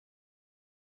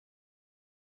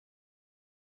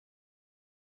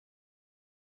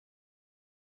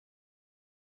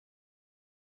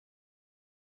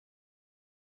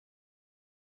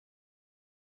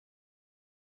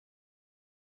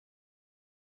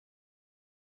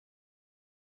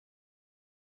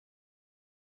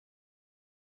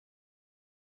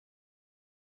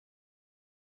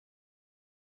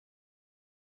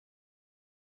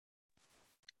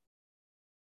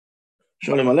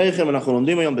שלום עליכם, אנחנו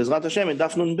לומדים היום בעזרת השם את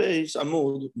דף נ"ב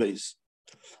עמוד בייס.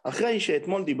 אחרי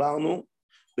שאתמול דיברנו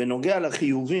בנוגע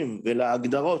לחיובים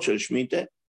ולהגדרות של שמיטה,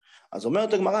 אז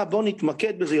אומרת הגמרא, בואו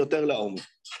נתמקד בזה יותר לעומק.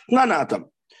 נעתם,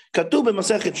 כתוב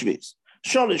במסכת שביס,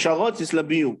 שולש הרוצס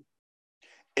לביור.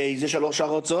 איזה שלוש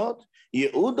הרוצות?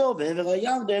 יהודו ועבר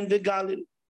הירדן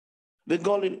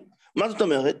וגוליל. מה זאת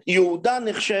אומרת? יהודה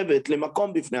נחשבת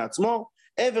למקום בפני עצמו,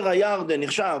 עבר הירדן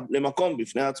נחשב למקום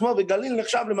בפני עצמו, וגליל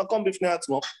נחשב למקום בפני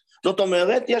עצמו. זאת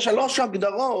אומרת, יש שלוש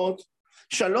הגדרות,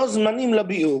 שלוש זמנים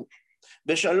לביאור,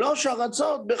 ושלוש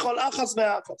ארצות בכל אחס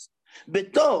ואחס.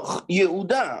 בתוך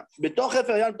יהודה, בתוך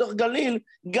עבר הירדן, בתוך גליל,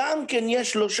 גם כן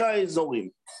יש שלושה אזורים.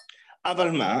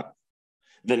 אבל מה?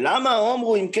 ולמה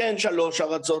אומרו אם כן שלוש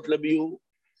ארצות לביאור?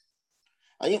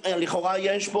 לכאורה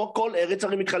יש פה, כל ארץ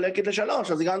הרי מתחלקת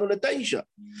לשלוש, אז הגענו לתשע.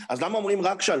 אז למה אומרים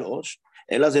רק שלוש?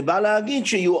 אלא זה בא להגיד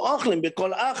שיהיו אוכלים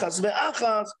בכל אחס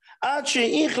ואחס, עד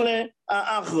שיכלה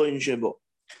האחרון שבו.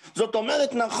 זאת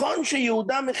אומרת, נכון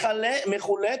שיהודה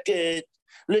מחולקת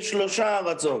לשלושה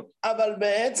ארצות, אבל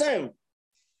בעצם,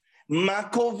 מה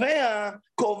קובע?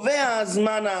 קובע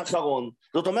הזמן האחרון.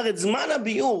 זאת אומרת, זמן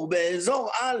הביאור באזור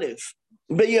א',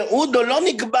 ביהודו לא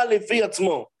נקבע לפי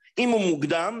עצמו, אם הוא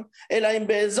מוקדם, אלא אם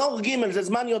באזור ג' זה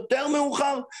זמן יותר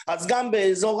מאוחר, אז גם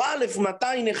באזור א',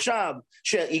 מתי נחשב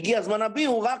שהגיע זמן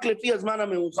הביאור, רק לפי הזמן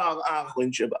המאוחר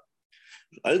האחרון שבה.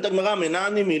 שואלת הגמרא,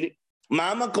 מנעני מילי,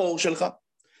 מה המקור שלך?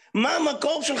 מה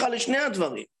המקור שלך לשני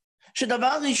הדברים?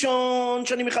 שדבר ראשון,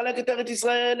 שאני מחלק את ארץ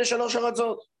ישראל לשלוש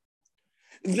ארצות,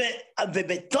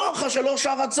 ובתוך השלוש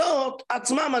ארצות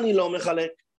עצמם אני לא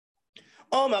מחלק.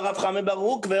 אומר רב חמא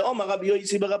ברוק ואומר רב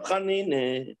יוסי ברב חנינא,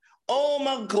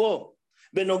 אומר קרו,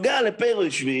 בנוגע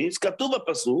לפירוש שביס, כתוב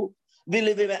בפסוק,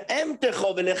 ולבהמתך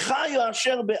ולחיו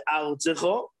אשר בארצך,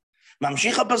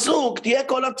 ממשיך הפסוק, תהיה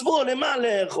כל התבואה למה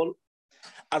לאכול.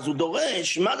 אז הוא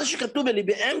דורש, מה זה שכתוב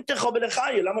ולבהמתך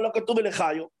ולחיו? למה לא כתוב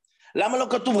ולחיו? למה לא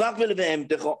כתוב רק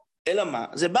ולבהמתך? אלא מה?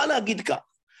 זה בא להגיד כך,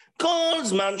 כל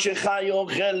זמן שחיו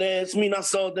חלס מן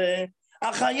השדה,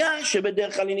 החיה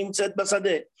שבדרך כלל היא נמצאת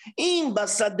בשדה. אם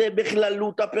בשדה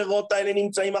בכללות הפירות האלה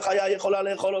נמצאים, החיה יכולה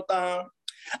לאכול אותה,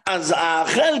 אז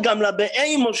האכל גם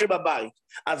לבהמה שבבית.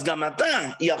 אז גם אתה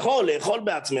יכול לאכול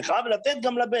בעצמך ולתת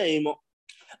גם לבהמה.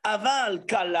 אבל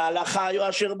כלל החיו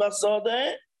אשר בשדה,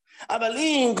 אבל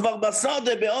אם כבר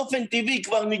בשדה באופן טבעי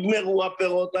כבר נגמרו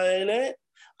הפירות האלה,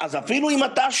 אז אפילו אם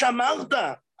אתה שמרת,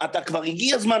 אתה כבר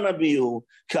הגיע זמן הביאור,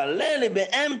 כלל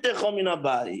לבהמתך מן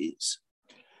הבית.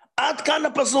 עד כאן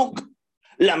הפסוק.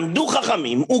 למדו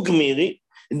חכמים וגמירי,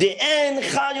 דאין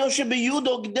חיו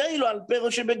שביודו גדי לו על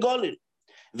פרו שבגוליל,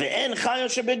 ואין חיו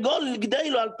שבגוליל גדי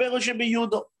לו על פרו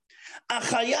שביודו.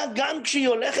 החיה גם כשהיא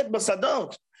הולכת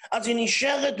בשדות, אז היא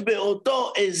נשארת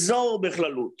באותו אזור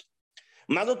בכללות.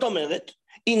 מה זאת אומרת?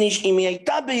 אם היא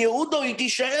הייתה ביהודו, היא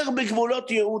תישאר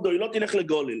בגבולות יהודו, היא לא תלך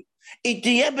לגוליל. היא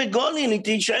תהיה בגוליל, היא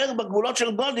תישאר בגבולות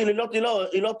של גוליל,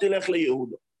 היא לא תלך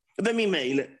ליהודו.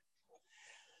 וממילא.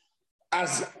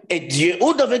 אז את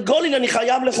יהודה וגוליל אני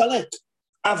חייב לחלק,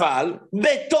 אבל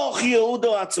בתוך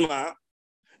יהודו עצמה,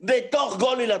 בתוך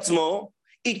גוליל עצמו,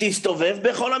 היא תסתובב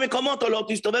בכל המקומות או לא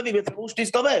תסתובב, היא בפירוש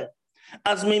תסתובב.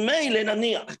 אז ממילא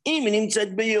נניח, אם היא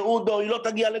נמצאת ביהודו, היא לא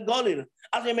תגיע לגוליל,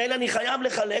 אז ממילא אני חייב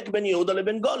לחלק בין יהודה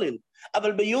לבין גוליל,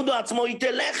 אבל ביהודו עצמו היא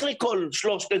תלך לכל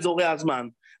שלושת אזורי הזמן,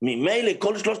 ממילא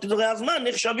כל שלושת אזורי הזמן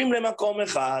נחשבים למקום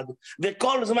אחד,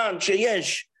 וכל זמן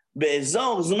שיש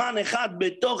באזור זמן אחד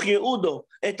בתוך יהודו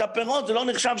את הפירות, זה לא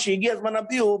נחשב שהגיע זמן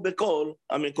הביאור בכל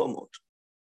המקומות.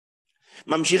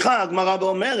 ממשיכה הגמרא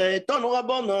ואומרת, תנו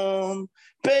רבונון,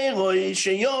 פירוי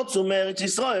שיוצאו מארץ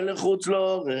ישראל לחוץ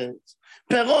לארץ.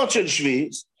 פירות של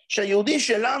שביס, שהיהודי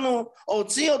שלנו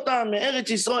הוציא אותם מארץ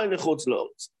ישראל לחוץ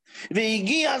לארץ.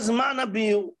 והגיע זמן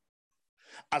הביאור.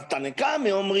 אז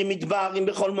תנקמה אומרים מדברים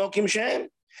בכל מוקים שהם.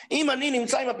 אם אני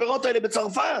נמצא עם הפירות האלה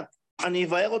בצרפת, אני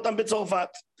אבאר אותם בצרפת.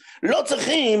 לא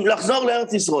צריכים לחזור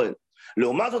לארץ ישראל.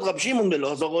 לעומת זאת רב שמעון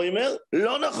בלעזר אומר,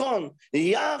 לא נכון,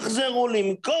 יחזרו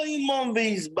למקומם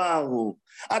ויסברו.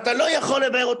 אתה לא יכול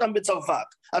לבאר אותם בצרפת,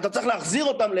 אתה צריך להחזיר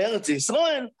אותם לארץ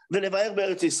ישראל ולבאר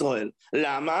בארץ ישראל.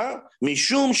 למה?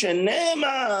 משום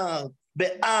שנאמר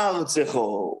בארצך.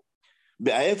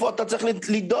 איפה אתה צריך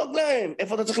לדאוג להם?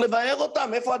 איפה אתה צריך לבאר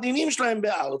אותם? איפה הדינים שלהם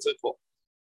בארצך?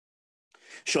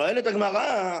 שואלת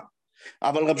הגמרא,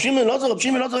 אבל רב שמעון לא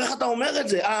זוכר איך אתה אומר את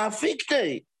זה,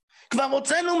 האפיקטי, כבר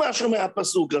הוצאנו משהו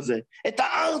מהפסוק הזה, את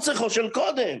הארצך של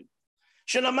קודם,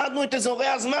 שלמדנו את אזורי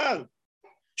הזמן,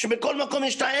 שבכל מקום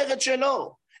יש את הארץ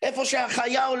שלו, איפה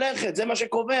שהחיה הולכת, זה מה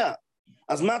שקובע.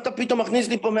 אז מה אתה פתאום מכניס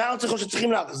לי פה מארצך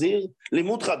שצריכים להחזיר?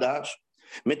 לימוד חדש.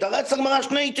 מתרץ הגמרא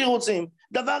שני תירוצים.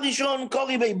 דבר ראשון,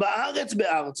 קורי בי בארץ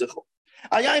בארצך.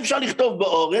 היה אפשר לכתוב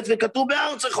באורץ וכתוב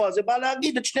בארצך, אז זה בא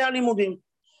להגיד את שני הלימודים.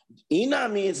 הנה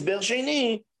מהסבר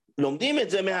שני, לומדים את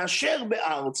זה מאשר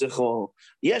בארצך.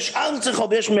 יש ארצך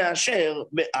ויש מאשר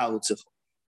בארצך.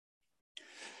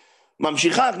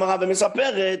 ממשיכה הגמרא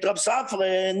ומספרת, רב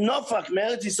ספרא נופק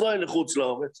מארץ ישראל לחוץ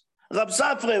לארץ. רב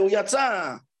ספרא הוא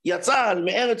יצא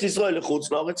מארץ ישראל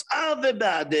לחוץ לארץ,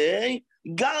 ובעדי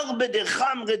גר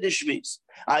בדחמרא דשוויס.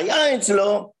 היה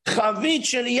אצלו חבית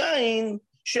של יין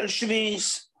של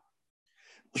שוויס.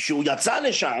 כשהוא יצא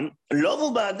לשם,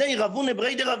 לובו בעדי רבונה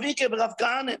ברי דרביקה ברב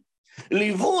כהנא.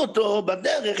 ליוו אותו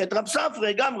בדרך את רב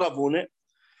ספרא, גם רבונה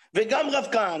וגם רב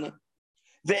כהנא.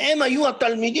 והם היו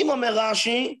התלמידים, אומר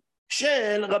רש"י,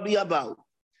 של רבי אבאו.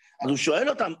 אז הוא שואל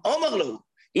אותם, אומר לו,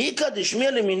 איכא דשמיא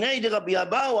למיני דרבי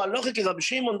אבאו, הלכה כרבי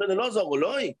שמעון בן אלעזר או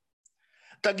לא?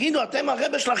 תגידו, אתם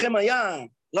הרבא שלכם היה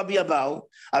רבי אבאו,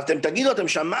 אז אתם תגידו, אתם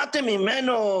שמעתם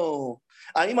ממנו,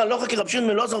 האם הלכה כרבי שמעון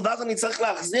בן אלעזר, ואז אני צריך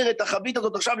להחזיר את החבית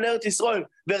הזאת עכשיו לארץ ישראל,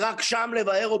 ורק שם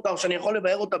לבאר אותה, או שאני יכול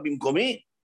לבאר אותה במקומי?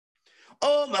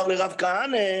 אומר לרב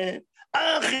כהנא,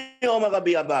 אחי אומר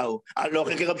רבי אבאו,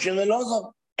 הלכה כרבי שמעון בן אלעזר,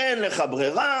 אין לך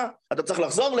ברירה, אתה צריך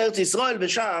לחזור לארץ ישראל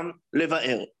ושם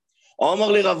לבאר.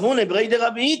 אומר לי רבונה ברי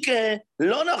דרביקה,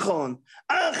 לא נכון.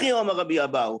 אחי אומר רבי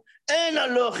אבאו, אין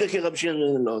הלכה כרבי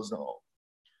שמעון בן אלעזר.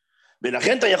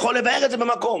 ולכן אתה יכול לבאר את זה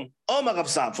במקום. אומר רב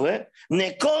ספרא,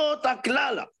 נקוט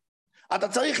הכללה. אתה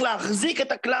צריך להחזיק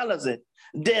את הכלל הזה.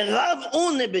 דרב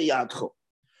אונה בידך.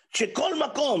 שכל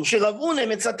מקום שרב אונה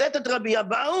מצטט את רבי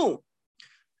אבאו,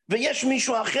 ויש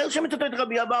מישהו אחר שמצטט את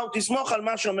רבי אבאו, תסמוך על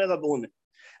מה שאומר רב אונה.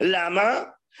 למה?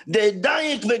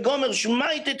 דדייק וגומר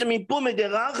שמייתת מפומי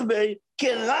דרחבי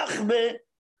כרחבי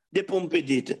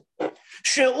דפומפדיתא.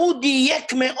 שהוא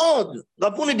דייק מאוד,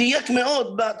 רב אונה דייק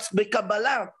מאוד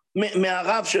בקבלה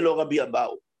מהרב שלו רבי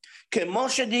אבאו, כמו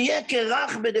שדייק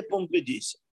כרחבי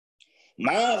דפומפדיתא.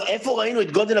 איפה ראינו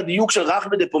את גודל הדיוק של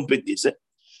רחבי דפומפדיתא?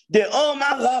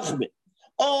 דאומר רחבי,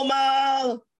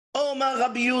 אומר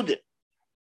רבי יהודה.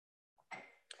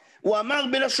 הוא אמר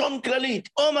בלשון כללית,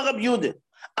 אומר רבי יהודה,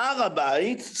 הר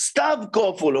הבית, סתיו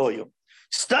כופו לא יום.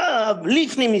 סתיו,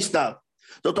 לפני מסתיו.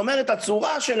 זאת אומרת,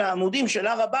 הצורה של העמודים של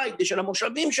הר הבית, של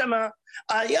המושבים שם,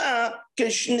 היה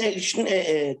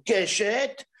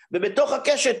קשת, ובתוך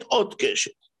הקשת עוד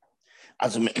קשת.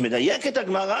 אז מדייקת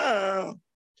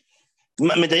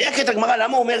הגמרא,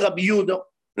 למה הוא אומר רבי יהודו?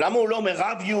 למה הוא לא אומר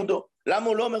רב יהודו? למה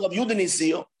הוא לא אומר רב יהודה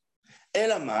ניסיו?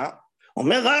 אלא מה?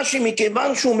 אומר רש"י,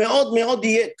 מכיוון שהוא מאוד מאוד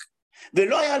דייק.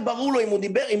 ולא היה ברור לו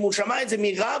אם הוא שמע את זה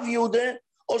מרב יהודה,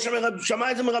 או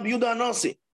שמע את זה מרב יהודה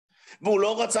הנוסי. והוא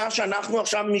לא רצה שאנחנו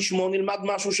עכשיו משמו נלמד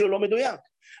משהו שלא מדויק.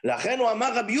 לכן הוא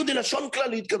אמר רב יהודה לשון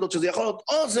כללית כזאת, שזה יכול להיות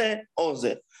או זה או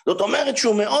זה. זאת אומרת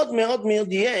שהוא מאוד מאוד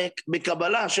מדייק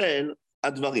בקבלה של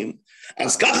הדברים.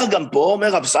 אז ככה גם פה אומר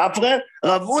רב ספרא,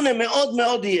 רב אונה מאוד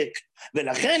מאוד דייק.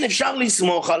 ולכן אפשר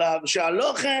לסמוך עליו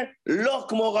שהלוכה לא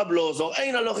כמו רב אלעזר,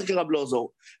 אין הלוכה כרב אלעזר.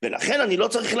 ולכן אני לא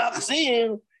צריך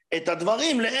להחזיר את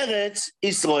הדברים לארץ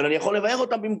ישראל, אני יכול לבאר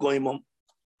אותם במקומו.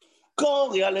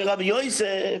 קורא לרב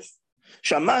יוסף,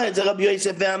 שמע את זה רב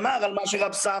יוסף ואמר על מה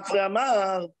שרב ספרא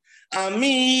אמר,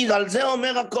 עמי, על זה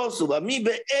אומר הכוסוב, עמי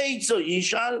בעצו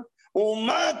ישאל,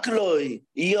 ומקלוי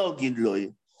יוגיד לוי.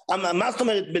 מה זאת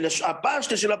אומרת?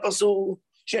 הפשטה של הפסוק,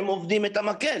 שהם עובדים את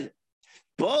המקל.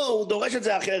 פה הוא דורש את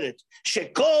זה אחרת,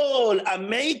 שכל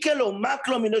המקל או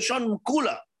מקלו מלשון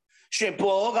מקולה,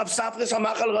 שפה רב ספרא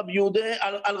סמך על רב יהודה,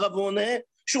 על רב אונה,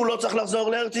 שהוא לא צריך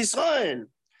לחזור לארץ ישראל.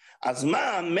 אז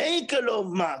מה, מייקל או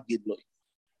מה אגיד לו?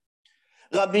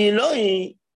 רבי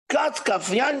אלוהי קץ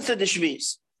כפיינתא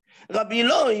דשוויס. רבי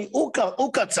אלוהי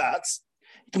הוא קצץ,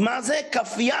 מה זה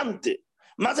כפיינתא?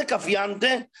 מה זה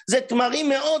כפיינתא? זה תמרים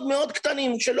מאוד מאוד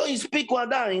קטנים שלא הספיקו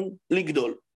עדיין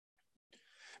לגדול.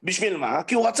 בשביל מה?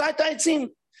 כי הוא רצה את העצים.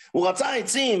 הוא רצה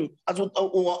עצים, אז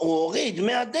הוא הוריד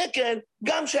מהדקל,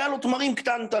 גם שהיה לו תמרים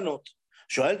קטנטנות.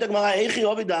 שואלת הגמרא, איכי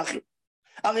עובד אחי?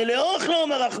 הרי לאורך לא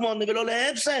אומר רחמון, ולא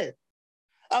להפסד.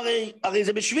 הרי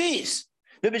זה בשוויס,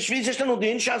 ובשוויס יש לנו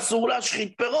דין שאסור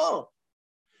להשחית פירות.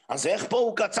 אז איך פה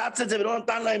הוא קצץ את זה ולא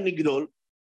נתן להם לגדול?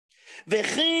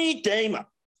 וכי תימה,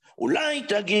 אולי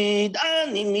תגיד,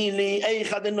 אני מילי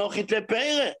איכא דנוחית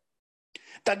לפרא.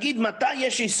 תגיד, מתי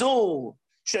יש איסור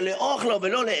שלאוך לו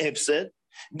ולא להפסד?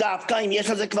 דווקא אם יש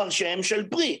לזה כבר שם של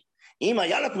פרי. אם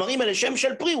היה לתמרים האלה שם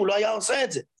של פרי, הוא לא היה עושה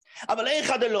את זה. אבל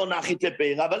איכא דלא נחית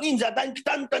לפרא, אבל אם זה עדיין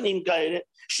קטנטנים כאלה,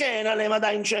 שאין עליהם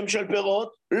עדיין שם של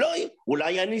פירות, לא,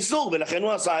 אולי אין איסור, ולכן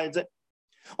הוא עשה את זה.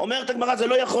 אומרת הגמרא, זה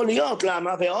לא יכול להיות,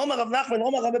 למה? ואומר רב נחמן,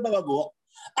 אומר רבי ברבו,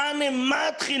 אנא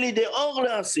מתחילי דאור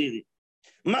לאסירי.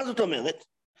 מה זאת אומרת?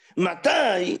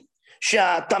 מתי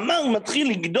שהתמר מתחיל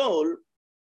לגדול,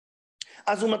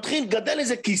 אז הוא מתחיל גדל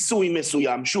איזה כיסוי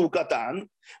מסוים שהוא קטן,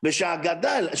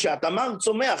 ושהתמר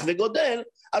צומח וגודל,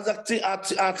 אז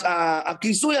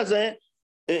הכיסוי הזה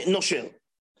נושר.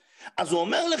 אז הוא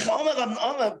אומר לך,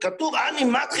 כתוב, אני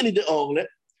מתחיל דאורלה,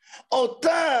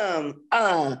 אותם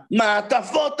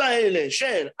המעטפות האלה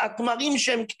של התמרים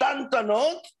שהם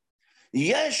קטנטנות,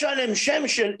 יש עליהם שם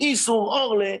של איסור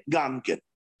אורלה גם כן.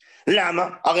 למה?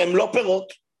 הרי הם לא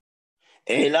פירות.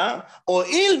 אלא,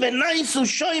 הואיל ונייסו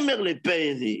שוימר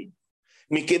לפרי,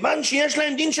 מכיוון שיש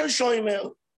להם דין של שוימר.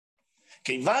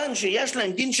 כיוון שיש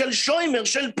להם דין של שוימר,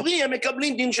 של פרי, הם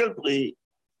מקבלים דין של פרי.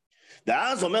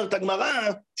 ואז אומרת הגמרא,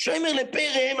 שוימר לפרי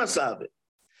הם הסבא.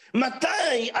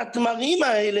 מתי התמרים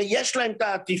האלה יש להם את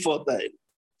העטיפות האלה?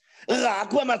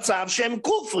 רק במצב שהם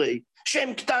כופרי,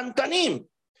 שהם קטנטנים.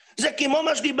 זה כמו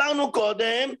מה שדיברנו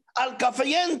קודם על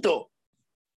קפיינטו.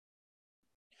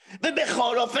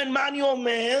 ובכל אופן, מה אני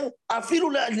אומר? אפילו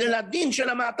לדין של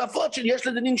המעטפות שלי יש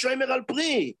לזה דין שוימר על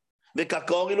פרי.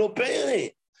 וכקורי לו פרי.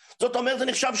 זאת אומרת, זה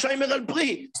נחשב שוימר על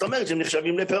פרי. זאת אומרת, שהם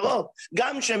נחשבים לפירות.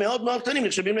 גם שהם מאוד מאוד קטנים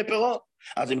נחשבים לפירות.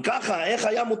 אז אם ככה, איך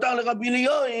היה מותר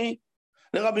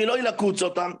לרבי אלוהי לקוץ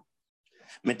אותם?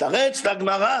 מתרץ את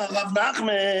הגמרא, רב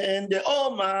נחמן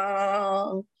דאומר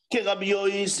כרבי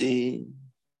יויסי.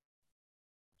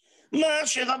 מה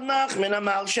שרב נחמן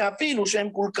אמר שאפילו שהם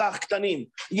כל כך קטנים,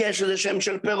 יש איזה שם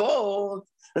של פירות,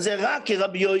 זה רק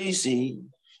כרבי יויסי.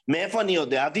 מאיפה אני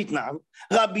יודע? תתנם.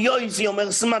 רבי יויסי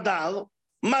אומר סמדר.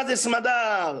 מה זה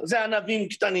סמדר? זה ענבים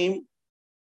קטנים.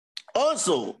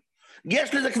 אוסו.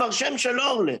 יש לזה כבר שם של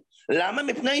אורלה. למה?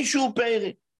 מפני שהוא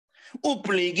פרי.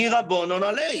 ופליגי רבונון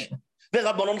עלי.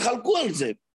 ורבונון חלקו על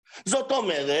זה. זאת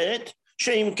אומרת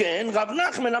שאם כן, רב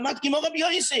נחמן למד כמו רבי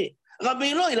יויסי.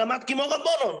 רבי אלוהי למד כמו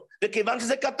רבונון. וכיוון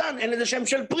שזה קטן, אין לזה שם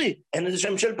של פרי. אין לזה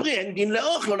שם של פרי, אין דין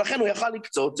לאוכלו, לכן הוא יכל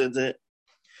לקצוץ את זה.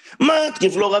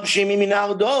 מתקיף לו רב שימי מן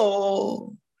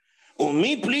הארדו.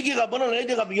 ומי פליגי רבונון על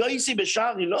ידי רבי יויסי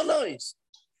בשערי לא נויס.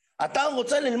 אתה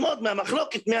רוצה ללמוד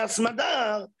מהמחלוקת,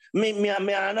 מהסמדר,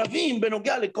 מהענבים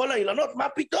בנוגע לכל האילנות, מה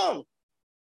פתאום?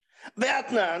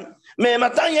 ואתנן,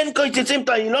 ממתי אין קויציצים את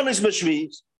האילונס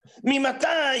בשביס?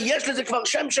 ממתי יש לזה כבר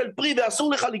שם של פרי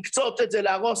ואסור לך לקצות את זה,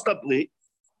 להרוס את הפרי?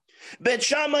 בית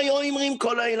שם היו אומרים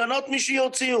כל האילנות מי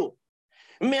שיוציאו.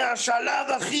 מהשלב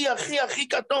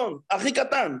הכי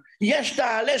קטן, יש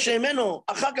תעלה שממנו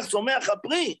אחר כך צומח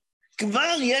הפרי,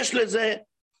 כבר יש לזה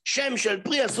שם של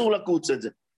פרי, אסור לקוץ את זה.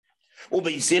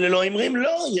 ובישראל לא אומרים,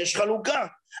 לא, יש חלוקה.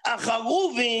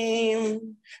 החרובים,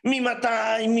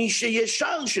 ממתי? מי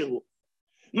שישרשרו.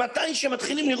 מתי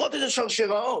שמתחילים לראות איזה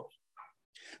שרשראות.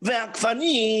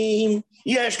 והכפנים,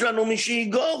 יש לנו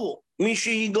מי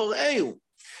שיגורעו.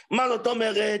 מה זאת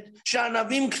אומרת?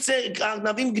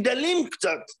 שהענבים גדלים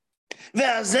קצת.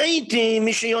 והזיתים,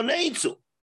 מי שיונצו.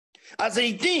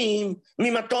 הזיתים,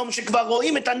 ממתום שכבר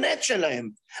רואים את הנט שלהם.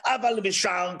 אבל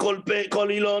בשאר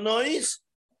כל אילונויס,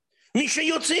 מי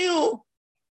שיוציאו.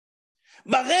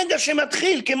 ברגע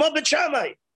שמתחיל, כמו בית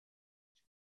שמאי.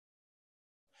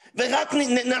 ורק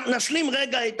נשלים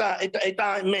רגע את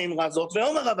המאמרה הזאת,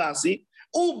 ואומר רב אסי,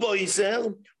 הוא בויסר,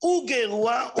 הוא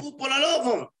גרוע, הוא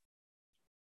פוללובון.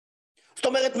 זאת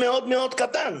אומרת מאוד מאוד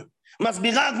קטן.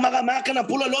 מסבירה הגמרא, מה כאן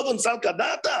הפוללובון סלקא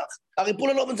דעתך? הרי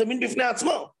פוללובון זה מין בפני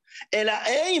עצמו. אלא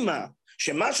אימה,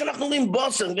 שמה שאנחנו אומרים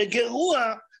בוסר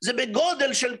וגרוע, זה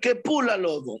בגודל של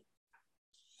כפוללובון.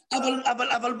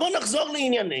 אבל בוא נחזור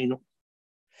לענייננו.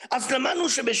 אז למדנו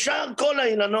שבשאר כל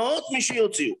האילנות מי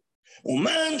שיוציאו.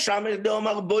 ומן שם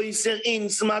דאמר בויסר אין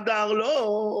סמדר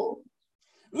לא.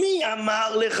 מי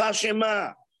אמר לך שמה?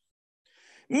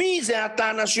 מי זה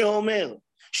התנא שאומר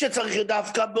שצריך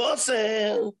דווקא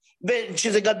בוסר,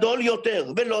 שזה גדול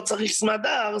יותר, ולא צריך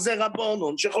סמדר, זה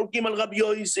רבונון שחולקים על רבי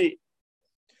יויסי.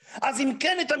 אז אם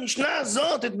כן את המשנה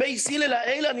הזאת, את בייס הלל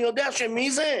האלה, אני יודע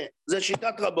שמי זה? זה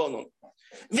שיטת רבונון.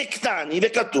 וקטני,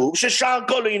 וכתוב ששאר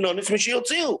כל אינונס מי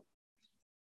שיוציאו.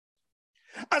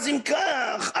 אז אם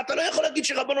כך, אתה לא יכול להגיד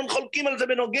שרבונון חולקים על זה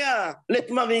בנוגע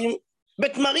לתמרים,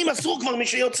 בתמרים אסור כבר מי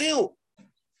שיוציאו.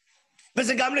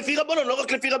 וזה גם לפי רבונון, לא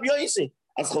רק לפי רבי יויסי.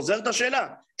 אז חוזרת השאלה,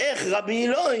 איך רבי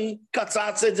אלוהי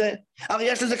קצץ את זה? הרי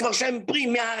יש לזה כבר שם פרי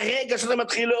מהרגע שזה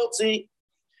מתחיל להוציא.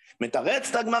 מתרץ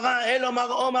את הגמרא, אל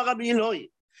אומר רבי אלוהי.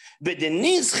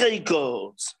 ודניסחי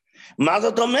קוץ, מה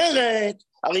זאת אומרת?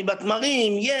 הרי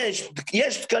בתמרים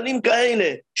יש תקלים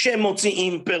כאלה שהם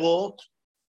מוציאים פירות,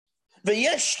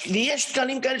 ויש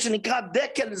תקלים כאלה שנקרא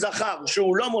דקל זכר,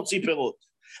 שהוא לא מוציא פירות.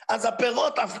 אז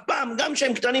הפירות אף פעם, גם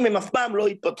שהם קטנים, הם אף פעם לא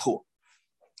התפתחו.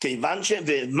 כיוון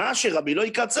ומה שרבי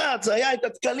אלוהי קצץ, היה את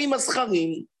התקלים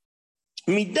הזכרים.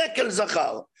 מדקל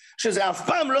זכר, שזה אף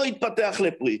פעם לא יתפתח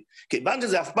לפרי. כיוון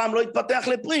שזה אף פעם לא יתפתח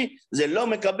לפרי, זה לא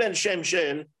מקבל שם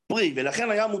של פרי,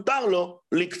 ולכן היה מותר לו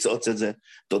לקצוץ את זה.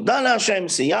 תודה להשם,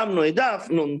 סיימנו את דף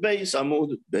נ"ב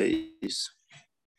עמוד בייס.